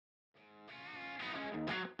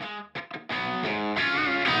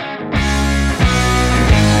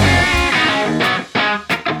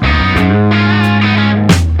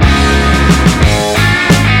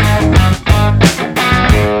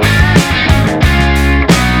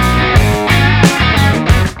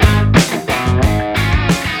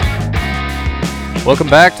Welcome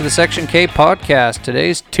back to the Section K podcast.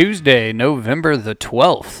 Today's Tuesday, November the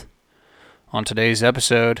 12th. On today's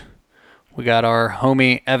episode, we got our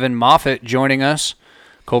homie Evan Moffitt joining us.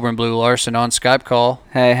 Colburn Blue Larson on Skype call.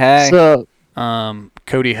 Hey, hey. What's up?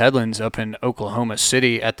 Cody Headland's up in Oklahoma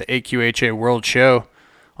City at the AQHA World Show.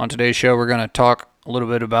 On today's show, we're going to talk a little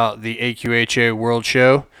bit about the AQHA World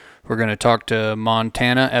Show. We're going to talk to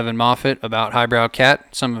Montana Evan Moffitt about highbrow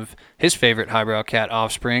cat, some of his favorite highbrow cat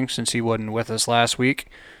offspring, since he wasn't with us last week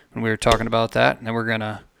when we were talking about that. And then we're going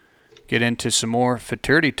to get into some more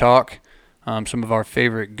futurity talk, some of our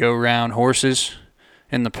favorite go-round horses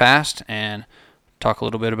in the past, and talk a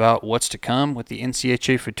little bit about what's to come with the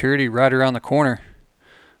NCHA futurity right around the corner.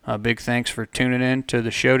 Big thanks for tuning in to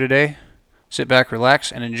the show today. Sit back,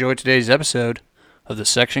 relax, and enjoy today's episode of the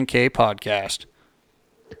Section K podcast.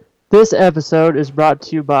 This episode is brought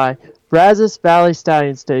to you by Brazos Valley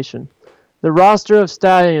Stallion Station. The roster of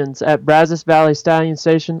stallions at Brazos Valley Stallion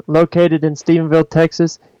Station, located in Stephenville,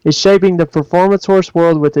 Texas, is shaping the performance horse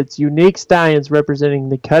world with its unique stallions representing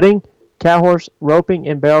the cutting, cowhorse, roping,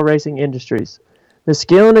 and barrel racing industries. The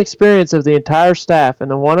skill and experience of the entire staff and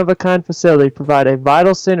the one-of-a-kind facility provide a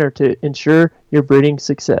vital center to ensure your breeding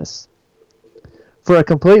success. For a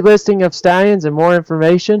complete listing of stallions and more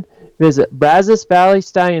information, visit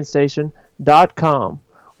BrazosValleyStallionStation.com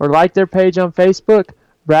or like their page on Facebook,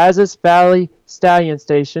 Brazos Valley Stallion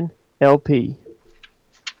Station, LP.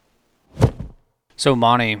 So,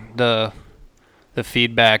 Monty, the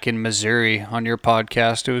feedback in Missouri on your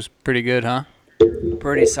podcast, it was pretty good, huh?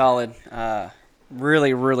 Pretty solid.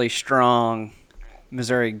 Really, really strong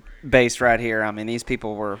Missouri base right here. I mean, these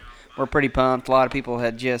people were pretty pumped. A lot of people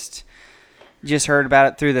had just heard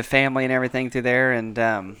about it through the family and everything through there.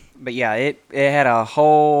 And but yeah, it had a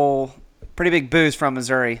whole pretty big boost from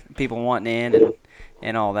Missouri. People wanting in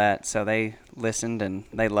and all that. So they listened and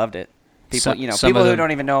they loved it. People, people who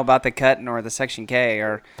don't even know about the Cutting or the Section K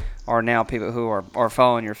are now people who are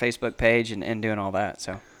following your Facebook page and doing all that.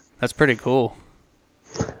 So that's pretty cool.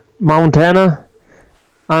 Montana,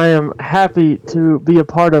 I am happy to be a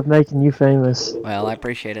part of making you famous. Well, I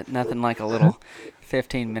appreciate it. Nothing like a little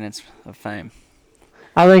 15 minutes of fame.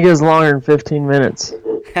 I think it was longer than 15 minutes.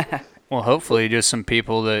 Well, hopefully just some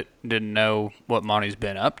people that didn't know what Monty's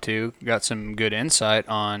been up to got some good insight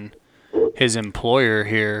on his employer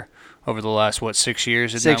here over the last, 6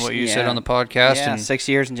 years? Isn't that what you said on the podcast? Yeah, 6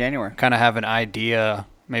 years in January. Kind of have an idea.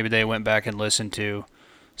 Maybe they went back and listened to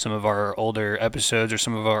some of our older episodes or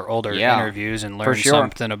some of our older interviews and learned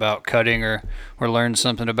something about cutting or learned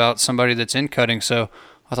something about somebody that's in cutting. So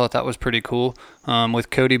I thought that was pretty cool. With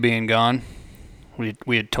Cody being gone,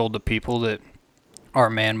 we had told the people that our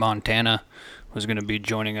man Montana was going to be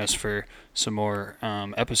joining us for some more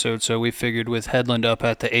episodes. So we figured with Headland up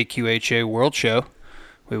at the AQHA World Show,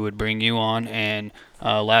 we would bring you on. And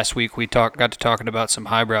last week we got to talking about some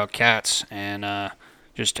highbrow cats and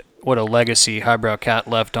just what a legacy highbrow cat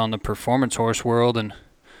left on the performance horse world. And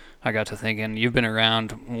I got to thinking, you've been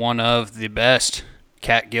around one of the best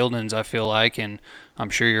cat Gildens, I feel like, and I'm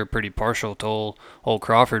sure you're pretty partial to old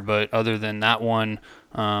Crawford, but other than that one,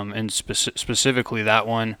 and specifically that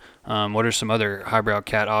one, what are some other highbrow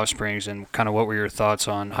cat offsprings, and kind of what were your thoughts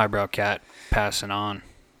on highbrow cat passing on?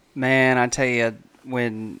 Man, I tell you,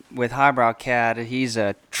 with highbrow cat, he's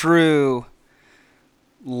a true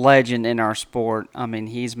legend in our sport. I mean,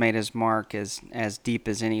 he's made his mark as deep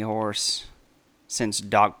as any horse since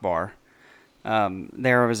Doc Bar.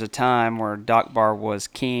 There was a time where Doc Bar was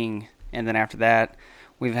king, and then after that,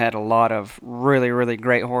 we've had a lot of really, really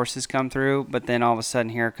great horses come through, but then all of a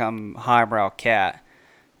sudden here come highbrow cat,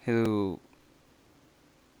 who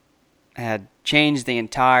had changed the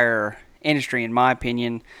entire industry, in my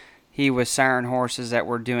opinion. He was siren horses that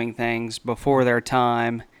were doing things before their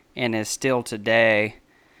time and is still today.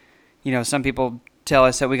 You know, some people tell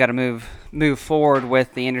us that we got to move forward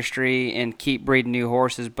with the industry and keep breeding new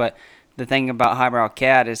horses, but the thing about highbrow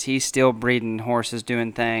cat is he's still breeding horses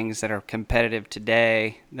doing things that are competitive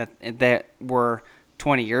today that were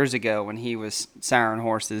 20 years ago when he was siren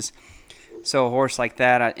horses. So a horse like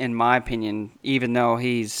that, in my opinion, even though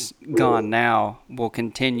he's gone now, will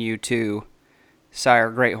continue to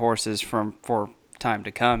sire great horses for time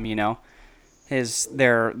to come, you know.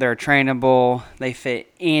 They're trainable. They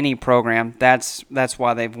fit any program. That's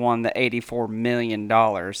why they've won the $84 million,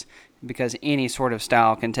 because any sort of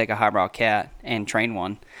style can take a highbrow cat and train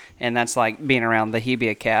one. And that's like being around the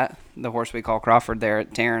Hebia cat, the horse we call Crawford there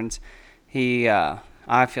at Terrence.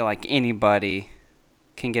 I feel like anybody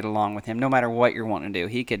can get along with him, no matter what you're wanting to do.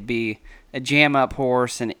 He could be a jam-up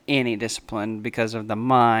horse in any discipline because of the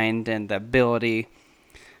mind and the ability.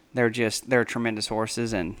 They're tremendous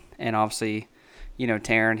horses, and obviously,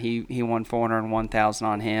 Taryn, he won 401,000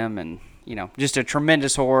 on him, and just a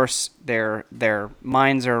tremendous horse. Their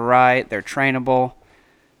minds are right. They're trainable.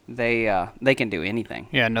 They can do anything.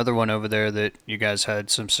 Yeah, another one over there that you guys had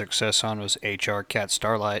some success on was HR Cat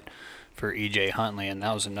Starlight for EJ Huntley, and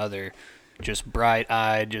that was another just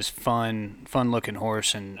bright-eyed, just fun-looking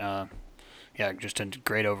horse, and just a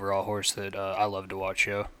great overall horse that I love to watch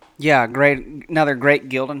show. Yeah, another great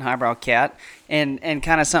Gildan highbrow cat, and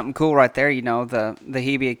kind of something cool right there. The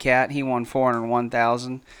Hebia cat, he won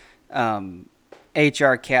 401,000.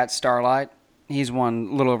 HR Cat Starlight, he's won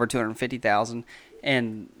a little over 250,000.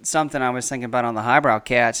 And something I was thinking about on the highbrow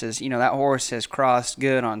cats is, that horse has crossed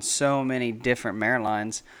good on so many different mare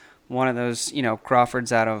lines. One of those,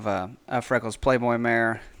 Crawford's out of a Freckles Playboy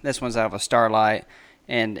mare. This one's out of a Starlight.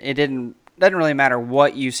 And it doesn't really matter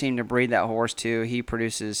what you seem to breed that horse to. He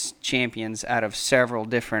produces champions out of several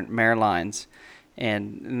different mare lines.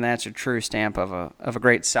 And that's a true stamp of a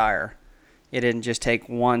great sire. It didn't just take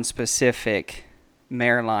one specific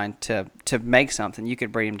mare line to make something. You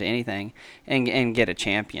could breed him to anything and get a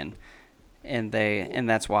champion, and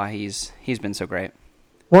that's why he's been so great.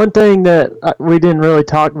 One thing that we didn't really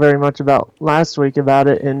talk very much about last week about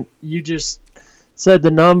it, and you just said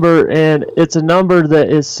the number, and it's a number that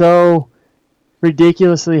is so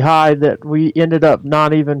ridiculously high that we ended up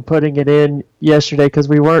not even putting it in yesterday because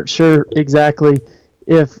we weren't sure exactly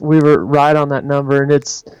if we were right on that number, and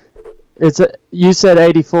you said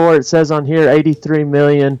 84. It says on here 83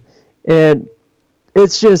 million, and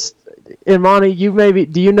it's just. Imani,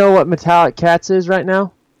 do you know what Metallic Cats is right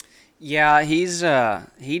now? Yeah, he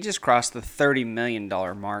just crossed the $30 million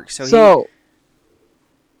mark. I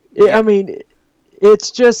mean,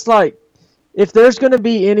 it's just like if there's going to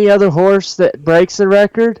be any other horse that breaks the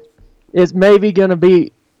record, it's maybe going to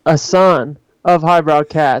be a son of Highbrow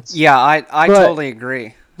Cats. Yeah, I totally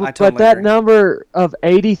agree. But that number of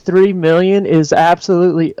 83 million is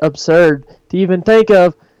absolutely absurd to even think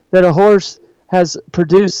of that a horse has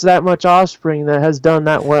produced that much offspring that has done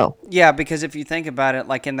that well. Yeah, because if you think about it,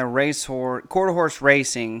 like in the quarter horse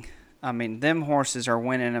racing, I mean, them horses are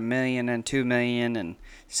winning $1 million and $2 million and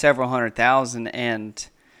several $100,000, and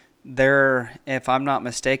if I'm not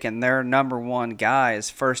mistaken, their number one guy is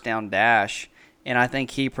First Down Dash, and I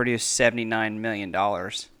think he produced $79 million.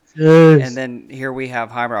 Yes. And then here we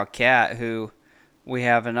have Highbrow Cat, who we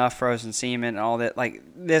have enough frozen semen and all that. Like,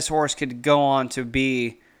 this horse could go on to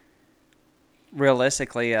be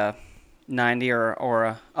realistically a 90 or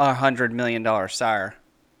a $100 million sire.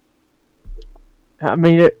 I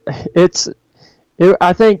mean,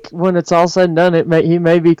 I think when it's all said and done, he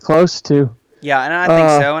may be close to. Yeah, and I think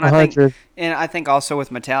so. And 100. I think also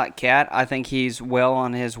with Metallic Cat, I think he's well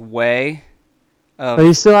on his way. But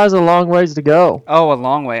he still has a long ways to go. Oh, a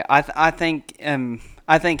long way. I think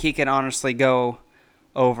he can honestly go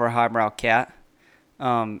over Highbrow Cat.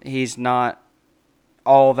 He's not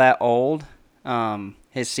all that old.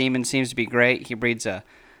 His semen seems to be great. He breeds a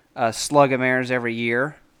slug of mares every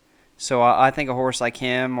year. So I think a horse like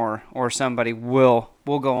him or somebody will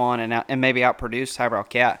go on and maybe outproduce Highbrow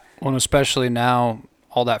Cat. Well, especially now,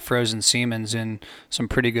 all that frozen semen's in some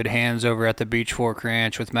pretty good hands over at the Beech Fork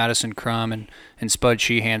Ranch with Madison Crum and Spud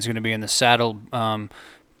Sheehan's going to be in the saddle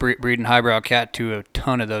breeding Highbrow Cat to a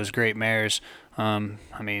ton of those great mares. I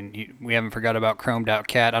mean, we haven't forgot about Chromed Out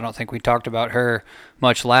Cat. I don't think we talked about her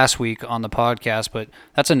much last week on the podcast, but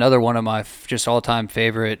that's another one of my just all-time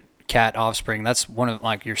favorite cat offspring. That's one of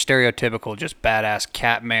like your stereotypical just badass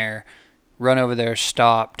cat mare. Run over there,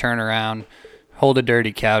 stop, turn around, hold a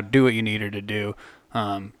dirty cow, do what you need her to do.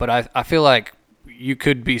 But I feel like you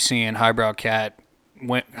could be seeing Highbrow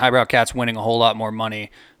Cats winning a whole lot more money,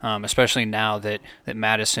 especially now that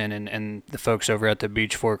Madison and the folks over at the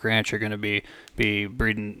Beech Fork Ranch are going to be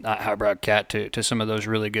breeding Highbrow Cat to some of those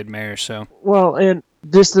really good mares. So well, and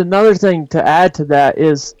just another thing to add to that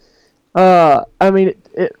is, I mean,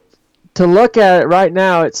 to look at it right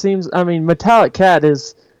now, it seems, I mean, Metallic Cat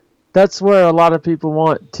that's where a lot of people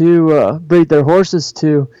want to breed their horses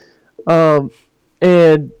to.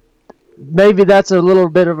 And maybe that's a little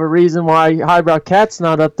bit of a reason why Highbrow Cat's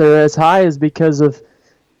not up there as high is because of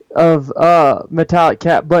Metallic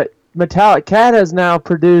Cat. But Metallic Cat has now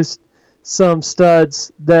produced some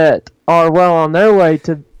studs that are well on their way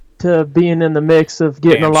to being in the mix of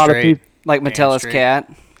getting a lot of people. Like Metellus Cat.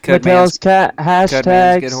 Metellus Cat,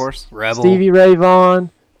 hashtags, good horse. Rebel. Stevie Ray Vaughan,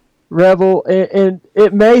 Rebel, and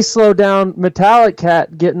it may slow down Metallic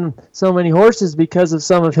Cat getting so many horses because of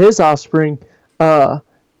some of his offspring. I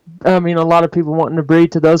mean, a lot of people wanting to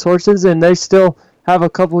breed to those horses, and they still have a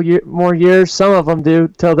couple more years. Some of them do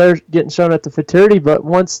till they're getting shown at the futurity. But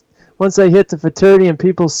once they hit the futurity and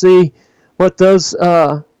people see what those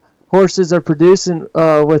horses are producing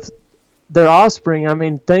with their offspring, I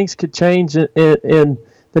mean, things could change and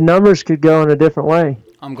the numbers could go in a different way.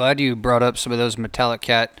 I'm glad you brought up some of those Metallic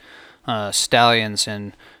Cat stallions,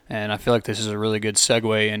 and I feel like this is a really good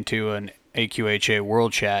segue into an AQHA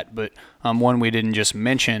World Chat. But one we didn't just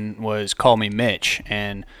mention was Call Me Mitch,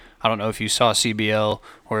 and I don't know if you saw CBL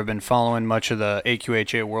or have been following much of the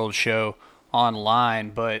AQHA World Show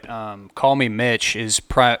online, but Call Me Mitch is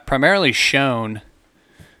primarily shown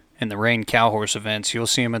in the Reign Cow Horse events. You'll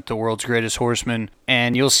see him at the World's Greatest Horseman,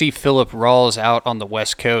 and you'll see Philip Rawls out on the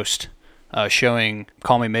West Coast showing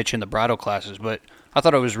Call Me Mitch in the bridle classes. But I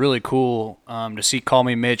thought it was really cool to see Call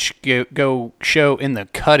Me Mitch go show in the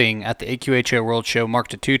cutting at the AQHA World Show,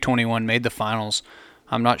 marked a 221, made the finals.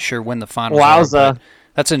 I'm not sure when the finals are, but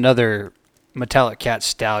that's another Metallic Cat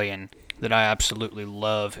stallion that I absolutely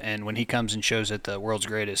love. And when he comes and shows at the World's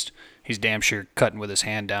Greatest, he's damn sure cutting with his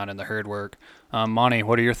hand down in the herd work. Monty,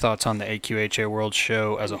 what are your thoughts on the AQHA World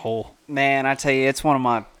Show as a whole? Man, I tell you, it's one of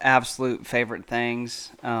my absolute favorite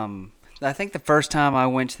things. I think the first time I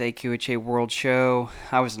went to the AQHA World Show,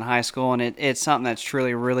 I was in high school, and it's something that's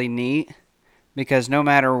truly, really neat, because no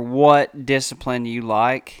matter what discipline you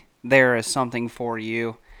like, there is something for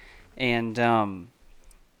you. And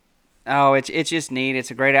it's just neat.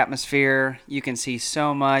 It's a great atmosphere. You can see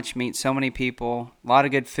so much, meet so many people, a lot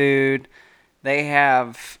of good food. They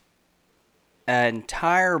have an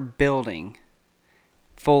entire building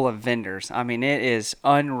full of vendors. I mean, it is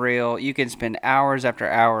unreal. You can spend hours after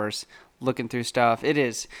hours looking through stuff.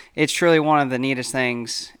 It's truly one of the neatest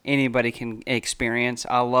things anybody can experience.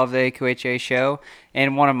 I love the AQHA show,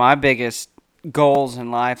 and one of my biggest goals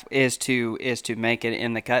in life is to make it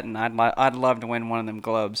in the cutting. I'd love to win one of them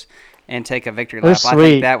globes and take a victory lap. Sweet. I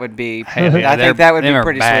think that would be pretty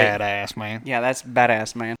sweet. Badass, man. Yeah, that's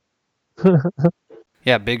badass, man.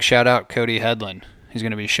 Yeah, big shout out Cody Headland. He's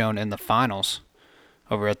going to be shown in the finals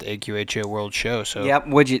over at the AQHA World Show. So yep,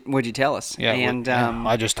 would you tell us? Yeah, and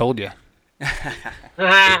I just told you.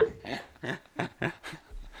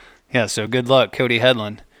 Yeah, so good luck, Cody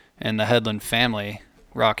Headland and the Headland family,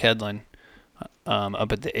 Rock Headland,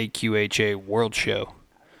 up at the AQHA World Show.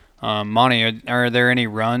 Monty, are there any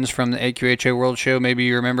runs from the AQHA World Show? Maybe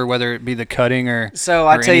you remember, whether it be the cutting or So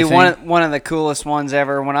I tell you, one of the coolest ones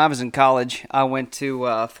ever. When I was in college, I went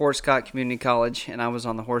to Fort Scott Community College, and I was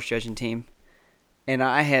on the horse judging team. And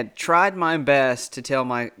I had tried my best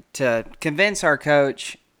to convince our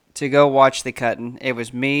coach to go watch the cutting. It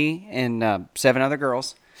was me and 7 other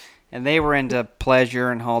girls, and they were into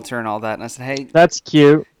pleasure and halter and all that. And I said, "Hey, that's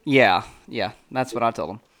cute." Yeah, that's what I told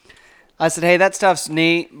them. I said, "Hey, that stuff's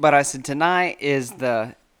neat," but I said, "Tonight is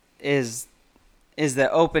the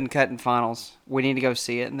open cutting finals. We need to go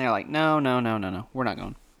see it." And they're like, "No, we're not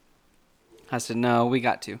going." I said, "No, we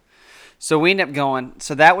got to." So we ended up going.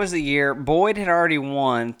 So that was the year. Boyd had already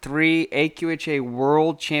won 3 AQHA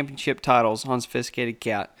World Championship titles on Sophisticated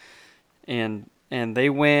Cat. And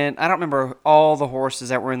they went, I don't remember all the horses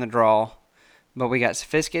that were in the draw, but we got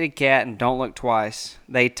Sophisticated Cat and Don't Look Twice.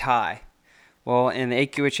 They tie. Well, in the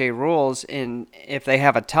AQHA rules, if they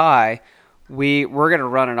have a tie, we're gonna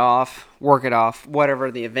run it off, work it off,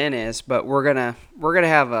 whatever the event is. But we're gonna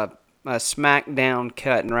have a smackdown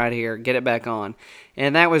cutting right here, get it back on.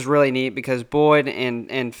 And that was really neat, because Boyd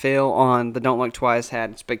and Phil on the Don't Look Twice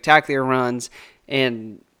had spectacular runs,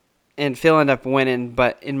 and Phil ended up winning.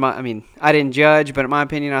 But I didn't judge, but in my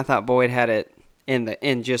opinion, I thought Boyd had it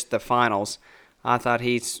in just the finals. I thought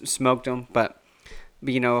he smoked him, but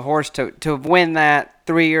a horse to win that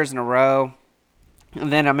 3 years in a row.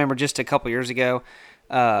 And then I remember just a couple years ago,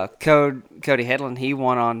 Cody Headland, he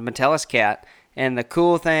won on Metellus Cat. And the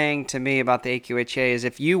cool thing to me about the AQHA is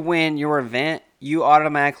if you win your event, you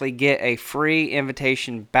automatically get a free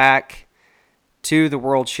invitation back to the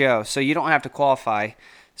World Show. So you don't have to qualify.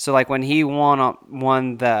 So like when he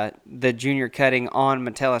won the junior cutting on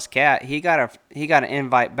Metellus Cat, he got an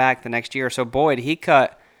invite back the next year. So Boyd, he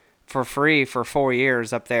cut for free for 4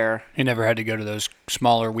 years up there. He never had to go to those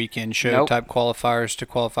smaller weekend show type qualifiers to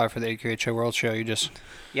qualify for the AQHA World Show. You just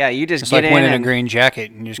it's get like winning a green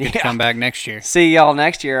jacket, and you just get to come back next year. See y'all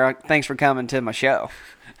next year. Thanks for coming to my show.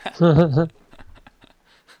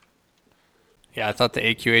 Yeah, I thought the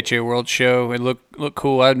AQHA World Show, it looked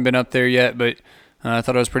cool. I hadn't been up there yet, but I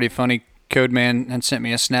thought it was pretty funny. Codeman had sent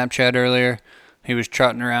me a Snapchat earlier. He was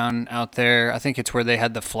trotting around out there. I think it's where they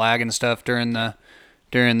had the flag and stuff during the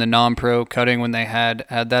non-pro cutting when they had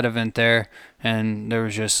that event there, and there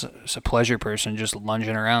was just a pleasure person just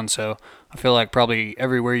lunging around. So I feel like probably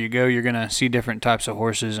everywhere you go, you're going to see different types of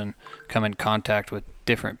horses and come in contact with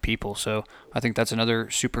different people. So I think that's another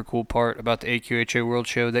super cool part about the AQHA World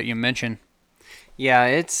Show that you mentioned. Yeah,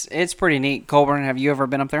 it's pretty neat. Colburn, have you ever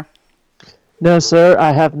been up there? No, sir,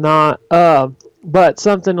 I have not. But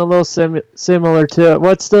something a little similar to it.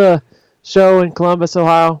 What's the show in Columbus,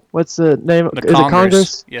 Ohio? What's the name? The Is it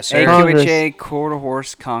Congress? Yes, sir. AQHA Quarter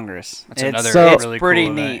Horse Congress. That's another really pretty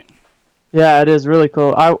cool neat. Event. Yeah, it is really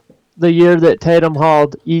cool. The year that Tatum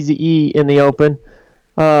hauled Easy-E in the Open,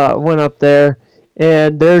 went up there,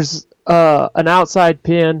 and there's an outside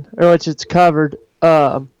pin, which it's covered,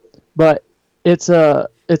 but it's a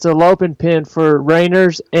loping pin for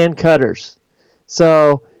reiners and cutters.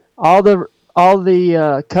 So all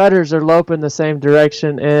the cutters are loping the same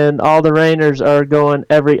direction, and all the reiners are going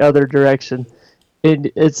every other direction.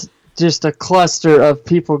 It's just a cluster of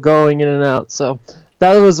people going in and out. So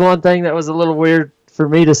that was one thing that was a little weird for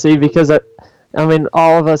me to see, because I mean,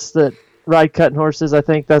 all of us that ride cutting horses, I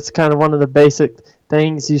think that's kind of one of the basic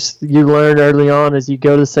things you learn early on, is you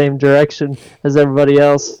go the same direction as everybody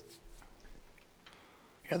else.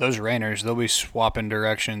 Yeah, those reiners, they'll be swapping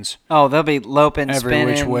directions. Oh, they'll be loping, every spinning,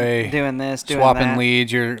 which way, doing this, doing swapping that.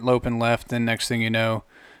 leads. You're loping left, then next thing you know,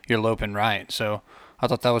 you're loping right. So I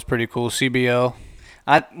thought that was pretty cool. CBL.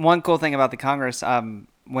 One cool thing about the Congress,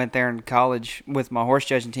 went there in college with my horse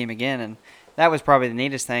judging team again, and that was probably the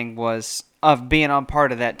neatest thing of being on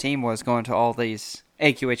part of that team was going to all these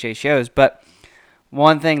AQHA shows. But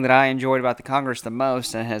one thing that I enjoyed about the Congress the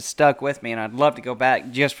most and has stuck with me, and I'd love to go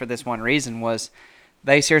back just for this one reason, was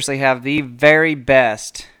they seriously have the very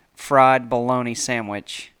best fried bologna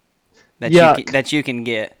sandwich that you can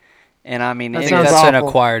get. And I mean, that's awful. An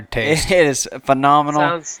acquired taste. It is phenomenal.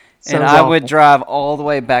 Sounds and I would drive all the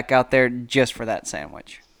way back out there just for that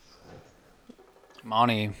sandwich.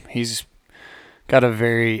 Monty, he's got a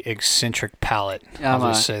very eccentric palate.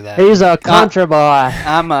 I'll just say that. He's a contra boy.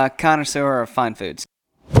 I'm a connoisseur of fine foods.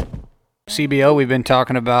 CBO, we've been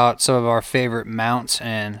talking about some of our favorite mounts,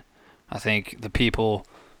 and I think the people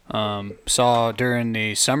saw during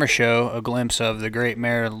the summer show a glimpse of the great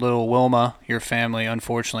mare Little Wilma. Your family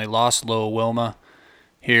unfortunately lost Little Wilma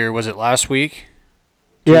here. Was it last week?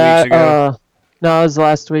 2 weeks ago? No, it was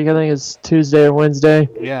last week. I think it was Tuesday or Wednesday.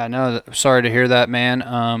 Yeah, no, sorry to hear that, man.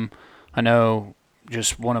 I know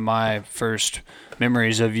just one of my first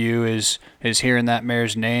memories of you is hearing that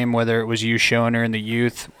mare's name, whether it was you showing her in the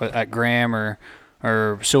youth at Graham or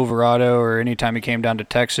Silverado, or anytime you came down to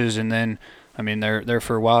Texas. And then, I mean, there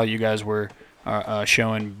for a while you guys were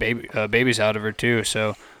showing babies out of her too.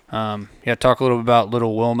 So, yeah, talk a little about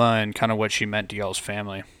Little Wilma and kind of what she meant to y'all's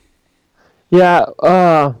family. Yeah,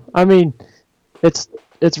 I mean, it's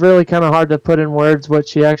really kind of hard to put in words what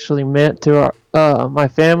she actually meant to my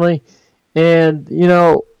family. And, you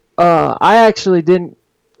know, I actually didn't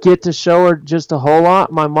get to show her just a whole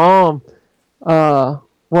lot. My mom,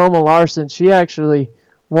 Wilma Larson, she actually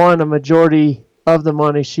won a majority of the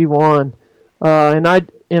money she won. And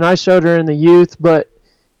I showed her in the youth, but,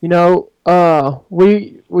 you know,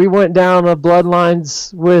 we went down the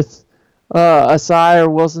bloodlines with a sire,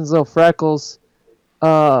 Wilsonsville Freckles,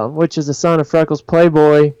 which is the son of Freckles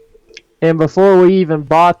Playboy. And before we even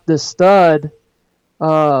bought the stud,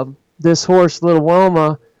 this horse, Little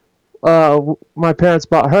Wilma, my parents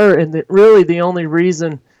bought her. And really the only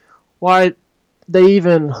reason why they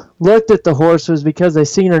even looked at the horse was because they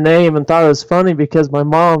seen her name and thought it was funny, because my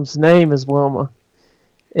mom's name is Wilma.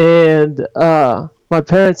 And my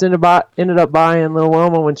parents ended up buying Little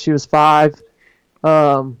Wilma when she was 5. We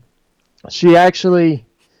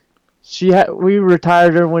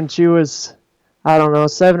retired her when she was, I don't know,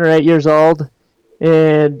 7 or 8 years old,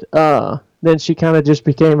 and then she kind of just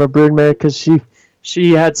became a broodmare because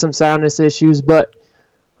she had some soundness issues. But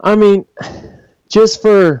I mean, just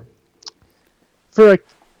for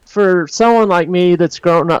someone like me that's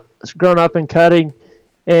grown up in cutting,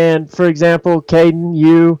 and for example,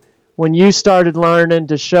 Caden, when you started learning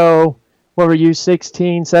to show, what were you,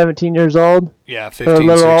 16, 17 years old? Yeah,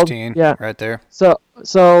 15, 16, yeah, right there. So,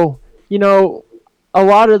 you know, a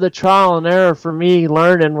lot of the trial and error for me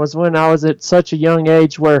learning was when I was at such a young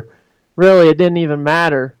age where really it didn't even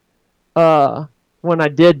matter when I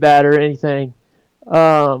did bad or anything.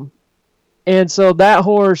 And so that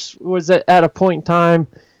horse was at a point in time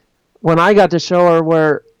when I got to show her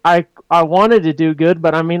where I wanted to do good,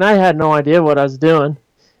 but I mean, I had no idea what I was doing.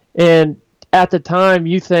 And at the time,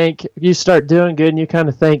 you start doing good and you kind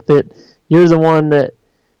of think that you're the one that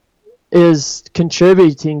is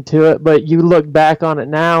contributing to it, but you look back on it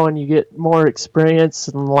now and you get more experience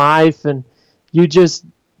in life, and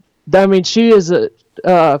she is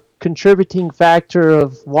a contributing factor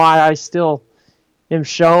of why I still am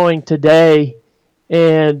showing today.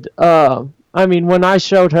 And I mean, when I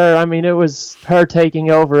showed her, I mean, it was her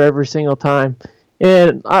taking over every single time.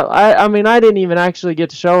 And I mean, I didn't even actually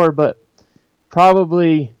get to show her, but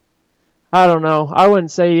probably, I don't know, I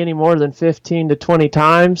wouldn't say any more than 15 to 20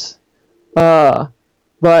 times. But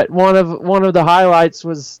one of the highlights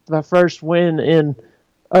was my first win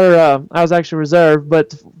I was actually reserved,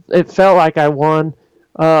 but it felt like I won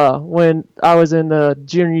when I was in the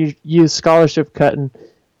junior youth scholarship cutting,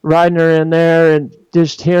 riding her in there and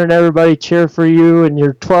just hearing everybody cheer for you, and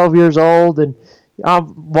you're 12 years old, and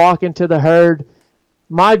I'm walking to the herd.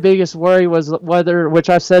 My biggest worry was whether, which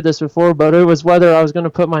I've said this before, but it was whether I was going to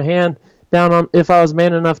put my hand down on, if I was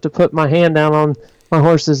man enough to put my hand down on my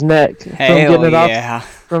horse's neck from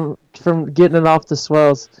getting it off the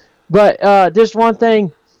swells. But just one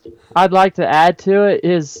thing I'd like to add to it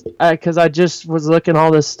is because I just was looking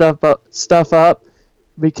all this stuff up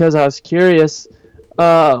because I was curious.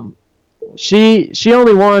 She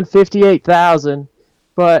only won 58,000,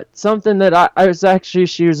 but something that I was actually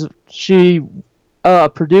she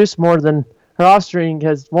produced more than her offspring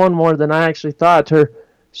has won more than I actually thought.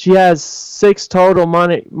 She has 6 total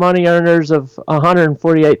money earners of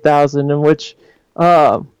 148,000, in which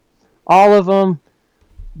all of them,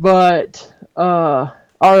 but are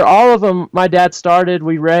all of them my dad started.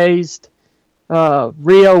 We raised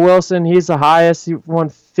Rio Wilson. He's the highest. He won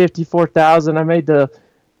 54,000. I made the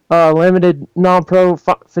limited non-pro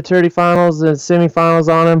fraternity finals and semifinals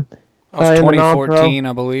on him. That was 2014,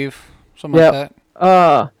 I believe, something like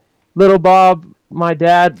that. Little Bob, my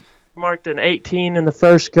dad marked an 18 in the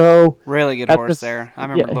first go. Really good horse there. I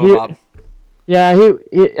remember Little Bob. Yeah,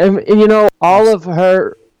 and all of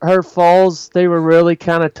her foals, they were really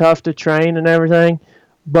kind of tough to train and everything.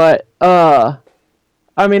 But I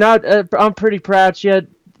mean, I'm pretty proud. She had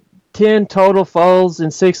 10 total foals,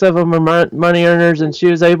 and 6 of them are money earners, and she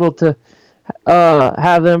was able to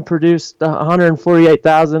have them produce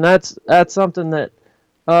 148,000. That's something that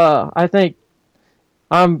I think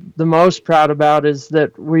I'm the most proud about, is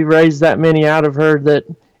that we raised that many out of her.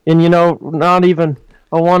 And not even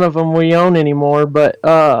one of them we own anymore, but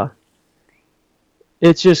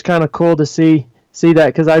it's just kind of cool to see that,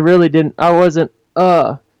 because I wasn't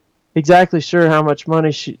exactly sure how much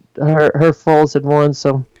money her foals had won.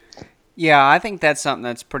 So yeah, I think that's something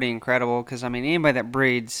that's pretty incredible, because I mean, anybody that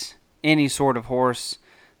breeds any sort of horse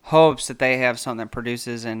hopes that they have something that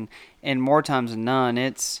produces, and more times than none,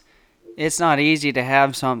 it's not easy to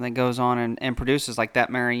have something that goes on and produces like that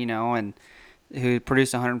mare, and who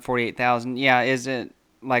produced 148,000. Yeah, is it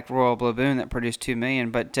like Royal Blue Boon that produced 2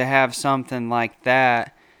 million? But to have something like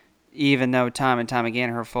that, even though time and time again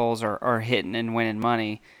her foals are hitting and winning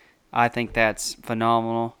money, I think that's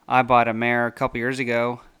phenomenal. I bought a mare a couple years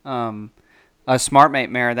ago, a Smart Mate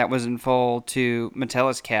mare that was in foal to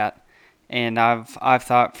Metellus Cat, and I've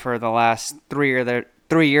thought for the last 3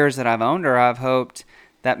 years that I've owned her, I've hoped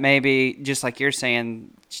that maybe, just like you're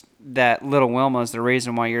saying, that Little Wilma is the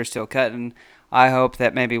reason why you're still cutting. I hope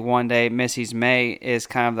that maybe one day Missy's May is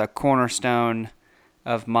kind of the cornerstone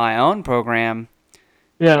of my own program.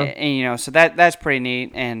 Yeah. And so that's pretty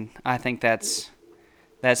neat, and I think that's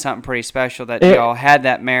something pretty special that y'all had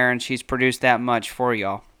that mare and she's produced that much for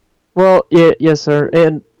y'all. Well, yeah, yes, sir.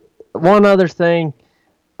 And one other thing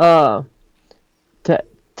to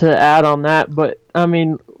add on that, but I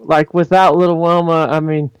mean, like, without Little Wilma, I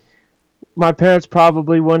mean, my parents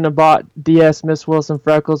probably wouldn't have bought DS Miss Wilson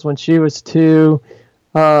Freckles when she was 2.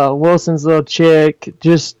 Wilson's Little Chick,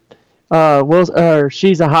 just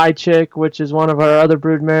She's a High Chick, which is one of our other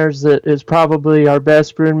brood mares that is probably our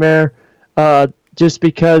best brood mare, just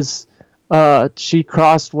because she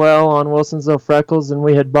crossed well on Wilson's Little Freckles, and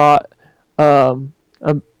we had bought a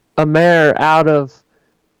mare out of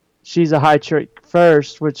She's a High Chick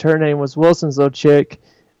first, which her name was Wilson's Little Chick.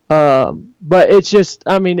 But it's just,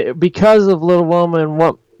 I mean, because of Little Wilma and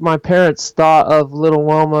what my parents thought of Little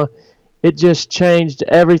Wilma, it just changed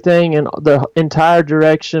everything and the entire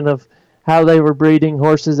direction of how they were breeding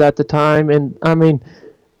horses at the time. And I mean,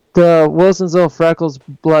 the Wilson's Little Freckles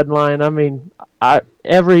bloodline, I mean,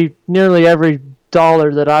 nearly every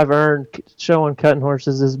dollar that I've earned showing cutting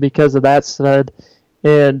horses is because of that stud.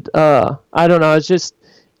 And I don't know, it's just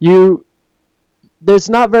there's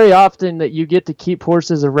not very often that you get to keep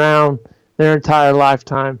horses around their entire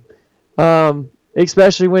lifetime,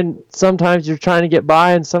 especially when sometimes you're trying to get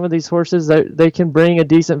by, and some of these horses, they can bring a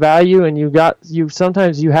decent value, and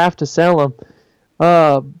sometimes you have to sell them.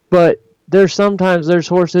 But there's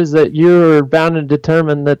horses that you're bound and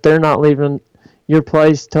determined that they're not leaving your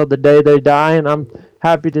place till the day they die, and I'm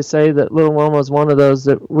happy to say that Little Wilma was one of those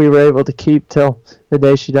that we were able to keep till the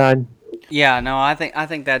day she died. Yeah, no, I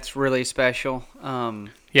think that's really special.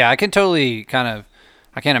 Yeah, I can totally I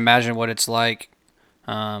can't imagine what it's like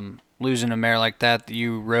losing a mare like that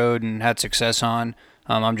you rode and had success on.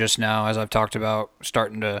 I'm just now, as I've talked about,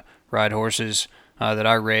 starting to ride horses that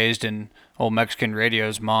I raised, and old Mexican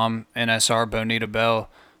Radio's mom, NSR Bonita Bell.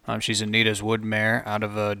 She's Anita's wood mare out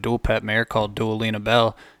of a dual pet mare called Dualina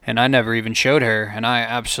Bell, and I never even showed her, and I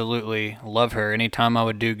absolutely love her. Anytime I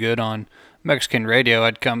would do good on Mexican Radio,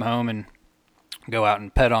 I'd come home and go out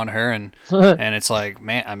and pet on her, and and it's like,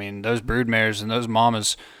 man, I mean, those brood mares and those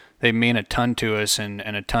mamas, they mean a ton to us and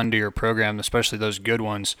a ton to your program, especially those good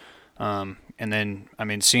ones. And then, I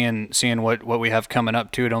mean, seeing what we have coming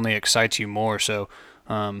up too, it only excites you more. So,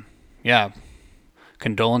 yeah,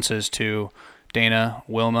 condolences to Dana,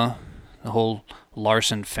 Wilma, the whole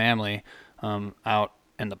Larson family out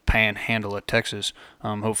in the panhandle of Texas.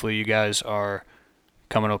 Hopefully you guys are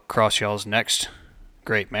coming across y'all's next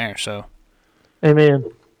great mare. So,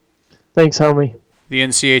 amen. Thanks, homie. The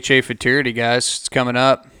NCHA Futurity, guys, it's coming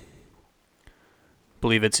up. I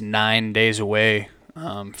believe it's 9 days away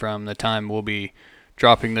from the time we'll be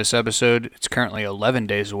dropping this episode. It's currently 11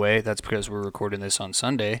 days away. That's because we're recording this on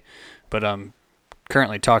Sunday. But I'm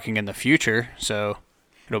currently talking in the future, so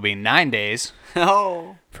it'll be 9 days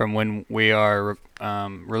from when we are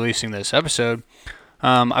releasing this episode.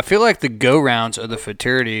 I feel like the go-rounds of the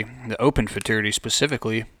Futurity, the Open Futurity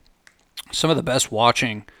specifically, some of the best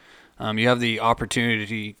watching. You have the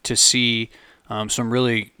opportunity to see some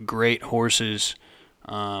really great horses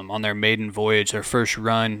on their maiden voyage, their first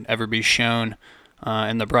run ever be shown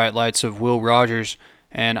in the bright lights of Will Rogers.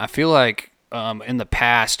 And I feel like in the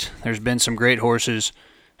past, there's been some great horses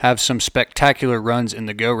have some spectacular runs in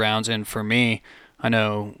the go-rounds. And for me, I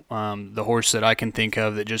know the horse that I can think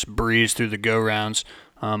of that just breezed through the go-rounds,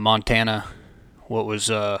 Montana, what was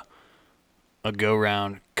a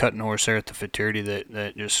go-round cutting horse there at the Futurity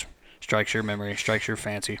that just strikes your memory, strikes your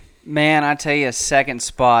fancy. Man, I tell you, second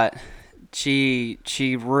spot, she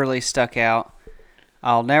really stuck out.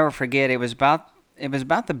 I'll never forget. It was about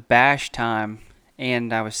the Bash time,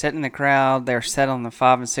 and I was sitting in the crowd. They were set on the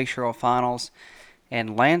 5 and 6 year old finals,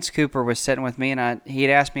 and Lance Cooper was sitting with me, and he'd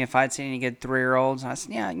asked me if I'd seen any good 3-year-olds. I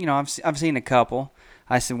said, yeah, I've seen a couple.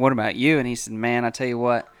 I said, what about you? And he said, man, I tell you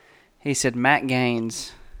what. He said, Matt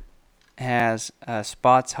Gaines has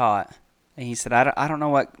spots hot. And he said, I don't know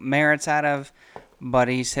what mare it's out of, but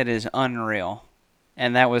he said it's unreal.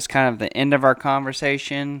 And that was kind of the end of our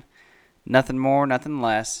conversation. Nothing more, nothing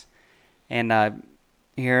less. And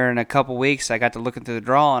here in a couple weeks, I got to looking through the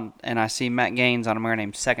draw, and I see Matt Gaines on a mare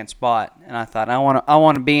named Second Spot. And I thought, I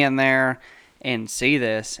want to be in there and see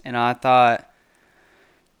this. And I thought,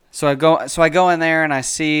 so I go in there and I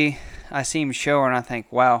see him show her, and I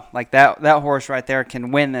think, wow, like that horse right there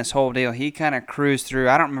can win this whole deal. He kind of cruised through.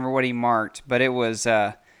 I don't remember what he marked, but it was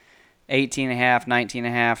 18.5,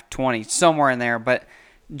 19.5, 20, somewhere in there. But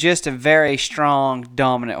just a very strong,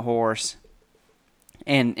 dominant horse.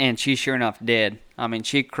 And she sure enough did. I mean,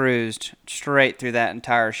 she cruised straight through that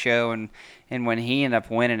entire show, and when he ended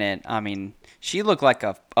up winning it, I mean, she looked like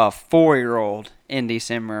a 4-year-old in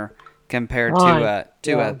December compared to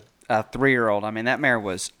a 3-year-old. I mean, that mare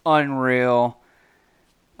was unreal.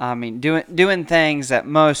 I mean, doing things that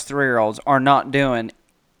most 3-year-olds are not doing,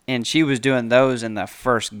 and she was doing those in the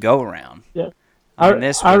first go-round. Yeah. I mean,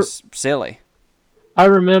 this was silly. I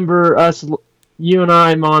remember you and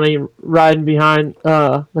I, Monty, riding behind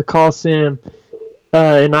the Coliseum,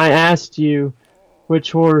 and I asked you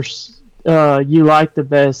which horse you liked the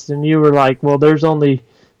best, and you were like, well, there's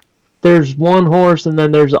one horse, and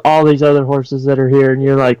then there's all these other horses that are here, and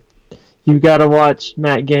you're like, you got to watch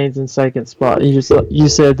Matt Gaines in Second Spot. You said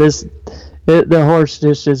the horse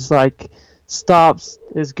just like stops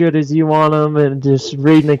as good as you want him, and just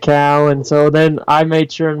reading a cow. And so then I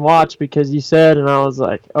made sure and watched because you said, and I was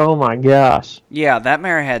like, oh my gosh. Yeah, that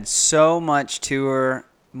mare had so much to her,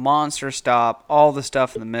 monster stop, all the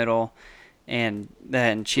stuff in the middle, and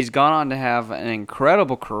then she's gone on to have an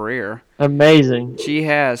incredible career. Amazing. She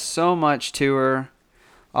has so much to her.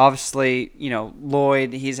 Obviously,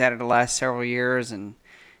 Lloyd, he's had it the last several years and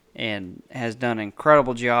has done an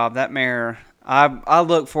incredible job. That mare, I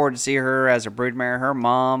look forward to see her as a broodmare. Her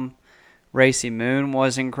mom, Racy Moon,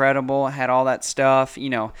 was incredible, had all that stuff.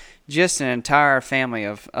 Just an entire family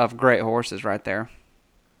of great horses right there.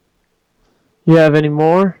 You have any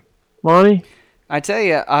more, Monty? I tell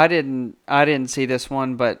you, I didn't see this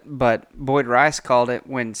one, but Boyd Rice called it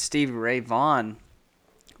when Stevie Ray Vaughan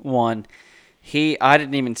won. I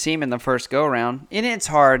didn't even see him in the first go-round. And it's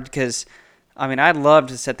hard because, I mean, I'd love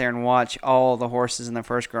to sit there and watch all the horses in the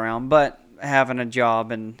first go-round, but having a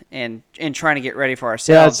job and trying to get ready for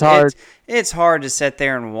ourselves. Yeah, it's hard. It's hard to sit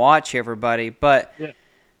there and watch everybody, but yeah.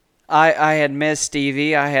 I had missed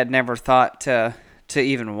Stevie. I had never thought to to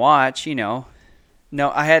even watch. No,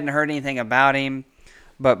 I hadn't heard anything about him,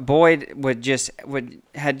 but Boyd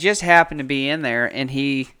had just happened to be in there, and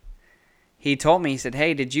he told me, he said,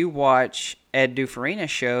 "Hey, did you watch Ed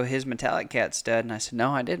Dufarina's show, his Metallic Cat stud?" And I said,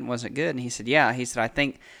 "No, I didn't. Was it good?" And he said, "Yeah." He said,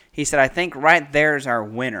 I think right there's our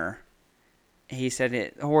winner." He said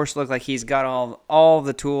the horse looked like he's got all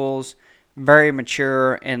the tools, very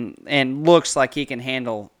mature, and looks like he can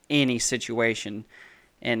handle any situation.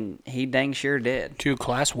 And he dang sure did.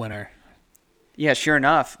 2-class winner. Yeah, sure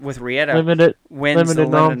enough. With Rieta, wins the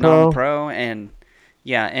limited non-pro, and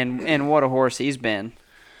what a horse he's been.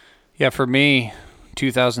 Yeah, for me,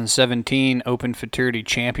 2017 Open Futurity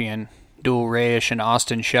champion, Dual Rayish and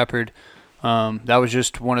Austin Shepard. That was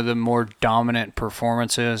just one of the more dominant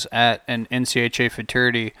performances at an NCHA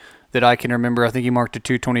Futurity that I can remember. I think he marked a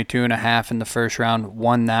 222.5 in the first round,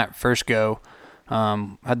 won that first go,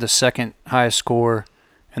 had the second highest score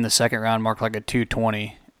in the second round, marked like a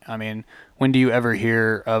 220. I mean, when do you ever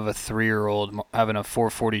hear of a 3-year-old having a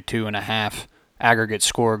 442.5 aggregate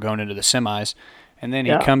score going into the semis? And then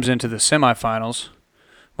he comes into the semifinals,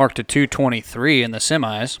 marked a 223 in the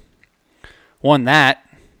semis, won that,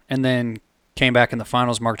 and then came back in the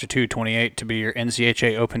finals, marked a 228 to be your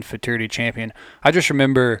NCHA Open Futurity champion. I just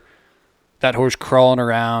remember that horse crawling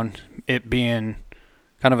around, it being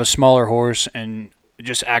kind of a smaller horse and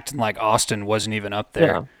just acting like Austin wasn't even up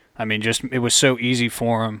there. Yeah. I mean, it was so easy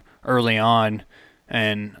for him early on,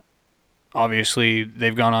 and obviously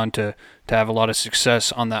they've gone on to have a lot of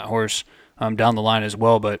success on that horse down the line as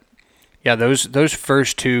well. But yeah, those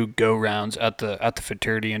first 2 go rounds at the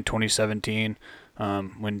Futurity in 2017,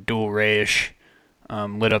 when Dual Rayish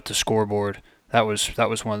lit up the scoreboard, that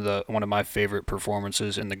was one of my favorite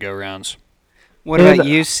performances in the go rounds. What about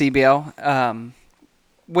you, CBL?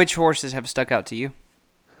 Which horses have stuck out to you?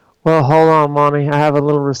 Well, hold on, Monty. I have a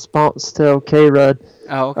little response to K-Rudd.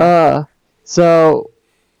 Oh, okay. So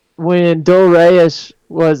when Dual Rayish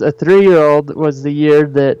was a 3-year-old was the year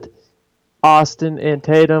that Austin and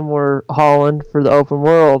Tatum were hauling for the Open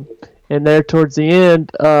World. And there towards the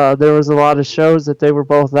end, there was a lot of shows that they were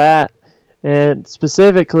both at. And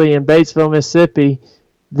specifically in Batesville, Mississippi,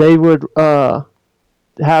 they would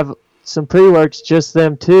have some pre-works, just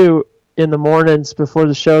them two, in the mornings before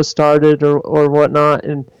the show started or whatnot.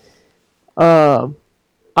 And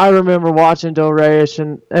I remember watching Dual Rayish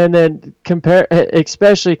and then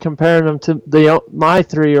especially comparing them to my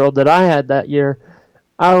 3-year-old that I had that year.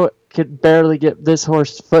 I could barely get this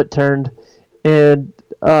horse's foot turned, and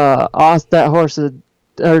that horse, Dual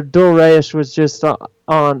Rayish, was just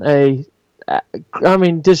on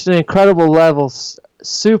just an incredible level,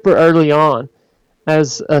 super early on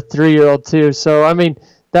as a 3-year-old too. So I mean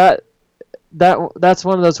that's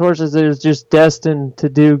one of those horses that is just destined to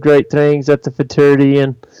do great things at the Futurity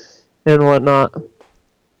and whatnot.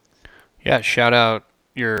 Yeah, shout out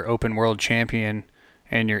your Open World champion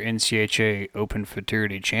and your NCHA Open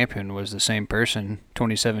Futurity champion was the same person,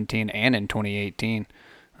 2017 and in 2018.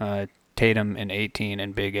 Tatum in 18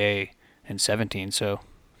 and Big A in 17. So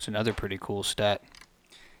it's another pretty cool stat.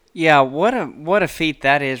 Yeah, what a feat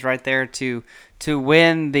that is right there to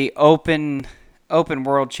win the Open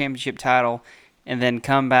World Championship title and then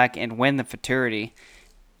come back and win the Futurity.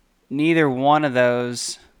 Neither one of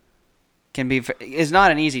those is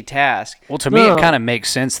not an easy task. Well, to me, it kind of makes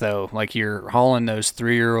sense, though. Like, you're hauling those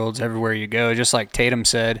 3-year-olds everywhere you go. Just like Tatum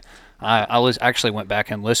said, I actually went back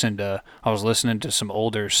and I was listening to some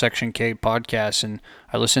older Section K podcasts, and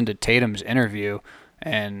I listened to Tatum's interview,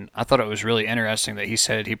 and I thought it was really interesting that he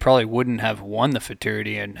said he probably wouldn't have won the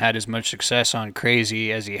Futurity and had as much success on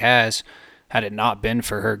Crazy as he has had it not been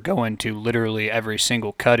for her going to literally every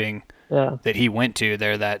single cutting that he went to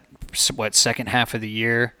there that, second half of the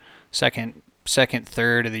year, second,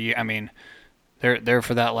 third of the year. I mean, they're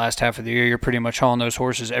for that last half of the year. You're pretty much hauling those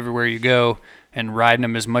horses everywhere you go and riding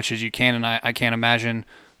them as much as you can. And I can't imagine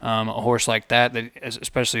a horse like that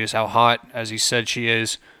especially as how hot, as he said she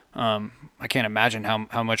is, I can't imagine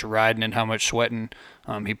how much riding and how much sweating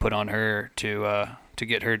he put on her to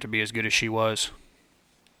get her to be as good as she was.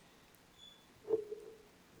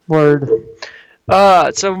 Word.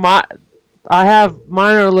 So mine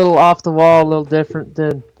are a little off the wall, a little different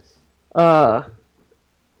than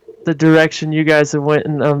the direction you guys have went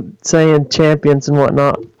in saying champions and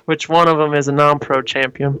whatnot, which one of them is a non-pro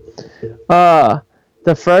champion.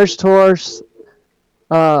 The first horse,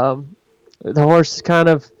 the horse kind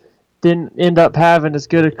of didn't end up having as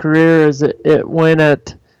good a career as it went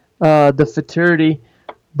at the Futurity,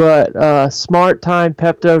 but Smart Time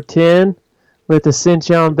Pepto 10 with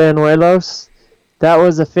Ascension Banuelos, that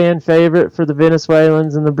was a fan favorite for the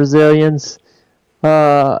Venezuelans and the Brazilians.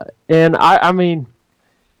 And I mean,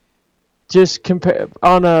 just compare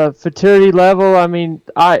on a futurity level. I mean,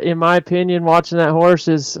 in my opinion, watching that horse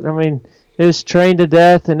it was trained to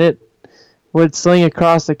death, and it would sling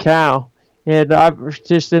across the cow. And I was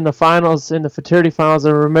just in the finals, in the futurity finals,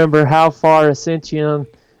 I remember how far Ascension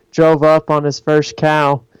drove up on his first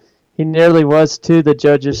cow. He nearly was to the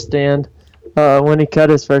judges' stand when he cut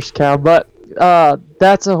his first cow. But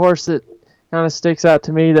that's a horse that kind of sticks out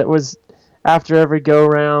to me. That was after every go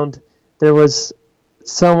round, there was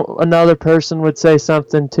another person would say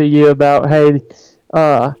something to you about, hey,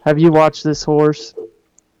 have you watched this horse?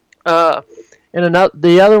 And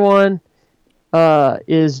the other one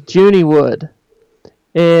is Junie Wood,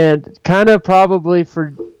 and kind of probably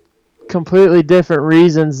for completely different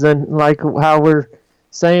reasons than like how we're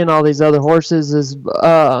saying all these other horses. Is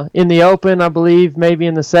in the Open, I believe maybe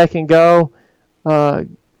in the second go, got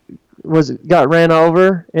ran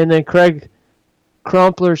over, and then Craig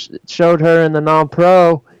Crumpler showed her in the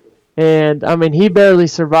non-pro, and I mean he barely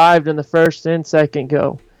survived in the first and second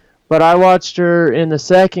go, but I watched her in the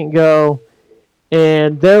second go,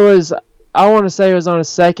 and there was, I want to say it was on a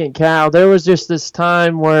second cow, there was just this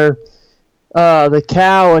time where the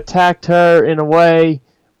cow attacked her in a way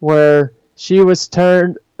where she was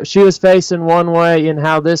facing one way, and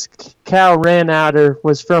how this cow ran at her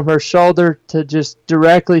was from her shoulder to just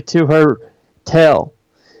directly to her tail.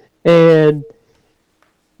 And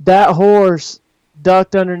that horse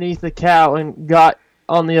ducked underneath the cow and got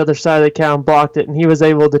on the other side of the cow and blocked it, and he was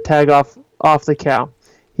able to tag off the cow.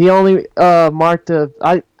 He only marked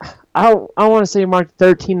I want to say he marked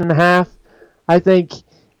 13.5. I think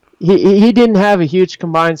he didn't have a huge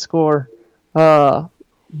combined score,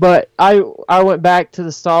 but I went back to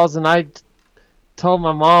the stalls and I told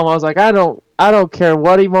my mom, I was like, I don't care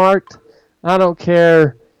what he marked, I don't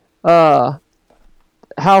care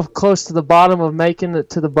how close to the bottom of making it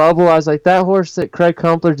to the bubble. I was like, that horse that Craig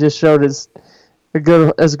Crumpler just showed is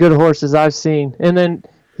as good a horse as I've seen. And then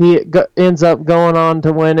he ends up going on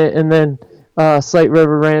to win it, and then Slate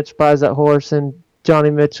River Ranch buys that horse, and Johnny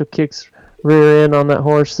Mitchell kicks rear end on that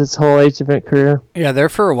horse his whole H-event career. Yeah, there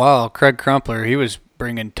for a while, Craig Crumpler, he was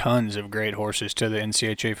bringing tons of great horses to the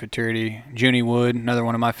NCHA Futurity. Junie Wood, another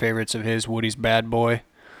one of my favorites of his, Woody's Bad Boy.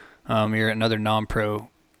 You're another non-pro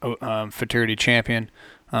Futurity champion.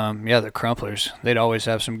 The Crumplers, they'd always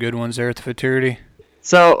have some good ones there at the Futurity.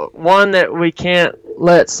 So one that we can't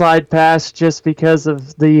let slide past just because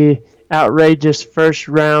of the outrageous first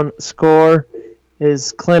round score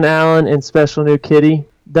is Clint Allen and Special New Kitty.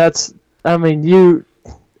 It's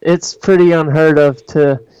pretty unheard of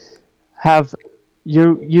to have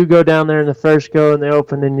you go down there in the first go in the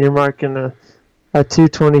Open and you're marking a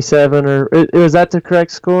 227, or was that the correct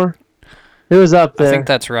score? It was up there. I think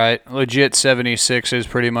that's right. Legit 76 is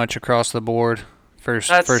pretty much across the board. First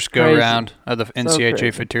go crazy. Round of the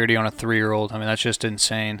NCHA Futurity on a 3-year-old. I mean, that's just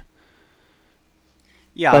insane.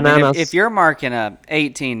 Yeah, I mean, if you're marking a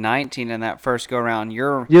 18, 19 in that first go round,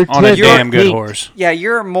 you're on a damn good horse. Yeah,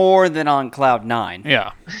 you're more than on cloud 9.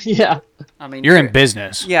 Yeah. Yeah. I mean, you're in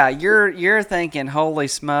business. Yeah, you're thinking, holy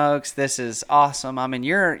smokes, this is awesome. I mean,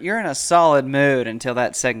 you're in a solid mood until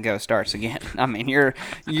that second go starts again. I mean, you're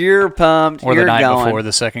pumped. Or the night going. Before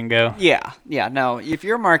the second go. Yeah. No, if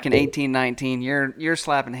you're marking 18, 19, you're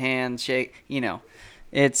slapping hands, shake.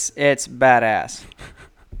 It's badass.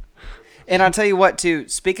 And I'll tell you what, too.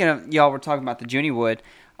 Speaking of, y'all were talking about the Junie Wood.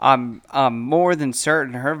 I'm more than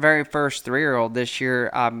certain her very first 3-year-old this year.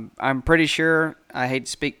 I'm pretty sure. I hate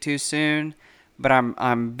to speak too soon, but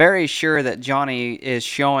I'm very sure that Johnny is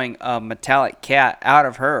showing a metallic cat out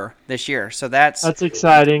of her this year. So that's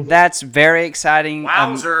exciting. That's very exciting.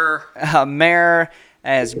 Wowzer! A mare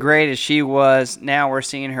as great as she was. Now we're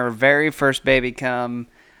seeing her very first baby come.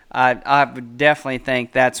 I would definitely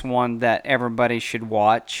think that's one that everybody should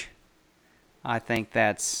watch. I think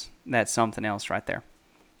that's something else right there.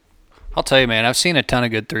 I'll tell you, man, I've seen a ton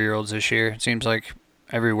of good 3-year-olds this year. It seems like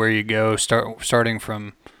everywhere you go, starting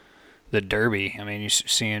from the Derby. I mean, you're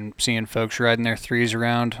seeing folks riding their 3s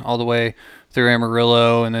around all the way through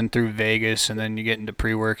Amarillo and then through Vegas, and then you get into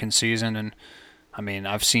pre-work and season. And, I mean,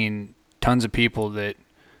 I've seen tons of people that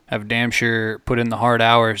have damn sure put in the hard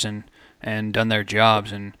hours and done their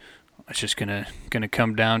jobs, and it's just gonna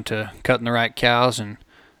come down to cutting the right cows and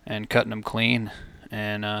cutting them clean,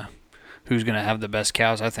 and who's going to have the best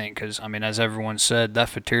cows, I think, because, I mean, as everyone said, that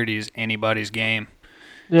Futurity is anybody's game.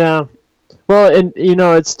 Yeah. Well, and,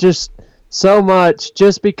 it's just so much,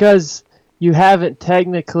 just because you haven't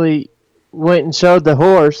technically went and showed the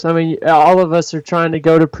horse. I mean, all of us are trying to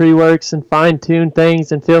go to pre-works and fine-tune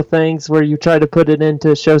things and feel things where you try to put it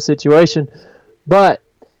into a show situation, but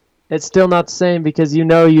it's still not the same because you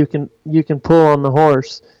can pull on the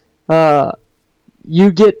horse.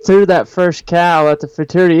 you get through that first cow at the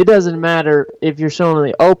futurity. It doesn't matter if you're showing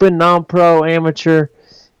the open, non-pro, amateur.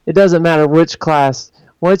 It doesn't matter which class.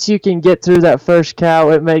 Once you can get through that first cow,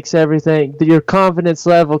 it makes everything. Your confidence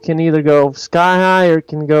level can either go sky high or it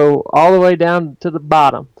can go all the way down to the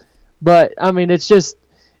bottom. But, I mean, it's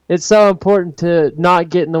so important to not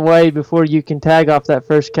get in the way before you can tag off that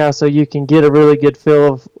first cow so you can get a really good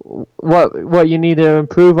feel of what you need to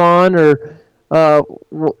improve on or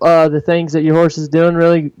the things that your horse is doing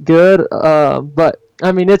really good. But,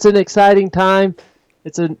 I mean, it's an exciting time.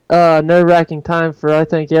 It's a nerve-wracking time for, I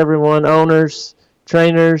think, everyone, owners,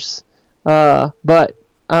 trainers. But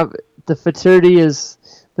the futurity is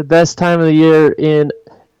the best time of the year in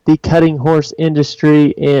the cutting horse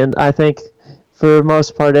industry, and I think for the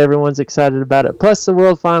most part everyone's excited about it. Plus the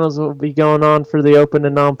World Finals will be going on for the Open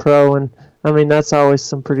and non-pro, and I mean that's always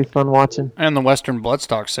some pretty fun watching. And the Western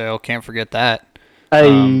Bloodstock sale, can't forget that. A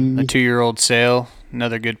 2-year-old sale,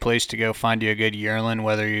 another good place to go find you a good yearling,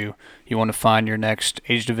 whether you want to find your next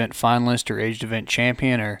aged event finalist or aged event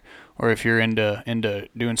champion, or if you're into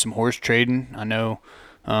doing some horse trading. I know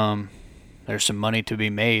there's some money to be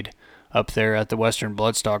made up there at the Western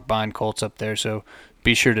Bloodstock, buying colts up there, so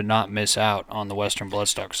be sure to not miss out on the Western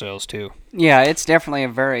Bloodstock sales too. Yeah, it's definitely a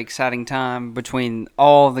very exciting time between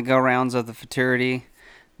all the go-rounds of the futurity,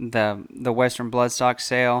 the Western Bloodstock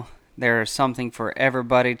sale. There is something for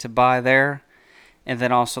everybody to buy there, and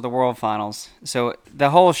then also the World Finals. So the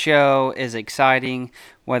whole show is exciting,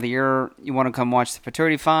 whether you want to come watch the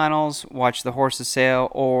futurity finals, watch the horses sale,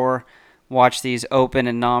 or watch these open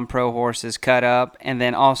and non-pro horses cut up, and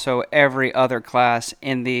then also every other class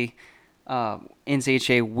in the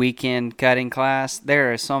NCHA weekend cutting class.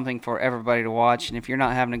 There is something for everybody to watch, and if you're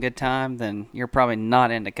not having a good time, then you're probably not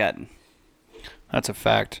into cutting. That's a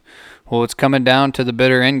fact. Well, it's coming down to the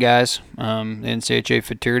bitter end, guys. The NCHA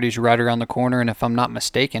Futurity is right around the corner, and if I'm not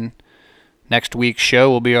mistaken, next week's show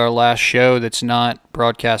will be our last show that's not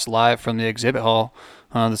broadcast live from the exhibit hall.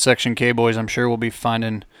 The Section K boys, I'm sure, will be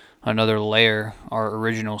finding another lair. Our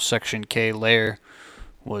original Section K lair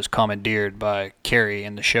was commandeered by Kerry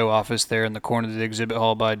in the show office there in the corner of the exhibit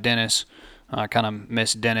hall by Dennis. I kind of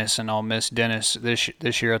miss Dennis, and I'll miss Dennis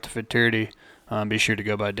this year at the futurity. Be sure to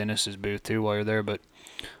go by Dennis's booth too while you're there. But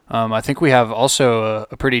I think we have also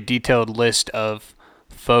a pretty detailed list of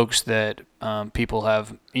folks that people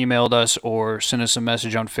have emailed us or sent us a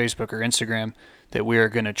message on Facebook or Instagram that we are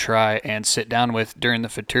going to try and sit down with during the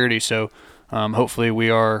futurity. So hopefully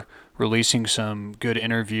we are releasing some good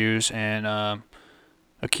interviews and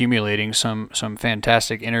accumulating some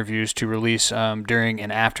fantastic interviews to release during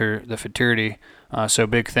and after the futurity. So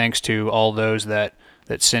big thanks to all those that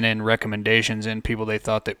sent in recommendations and people they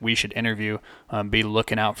thought that we should interview. Be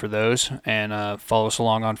looking out for those, and follow us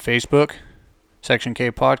along on Facebook, Section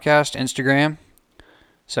K Podcast, Instagram,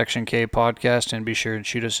 Section K Podcast, and be sure to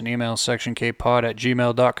shoot us an email,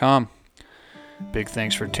 sectionkpod@gmail.com. Big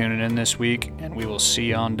thanks for tuning in this week, and we will see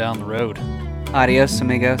you on down the road. Adios,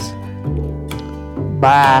 amigos.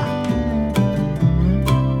 Bye.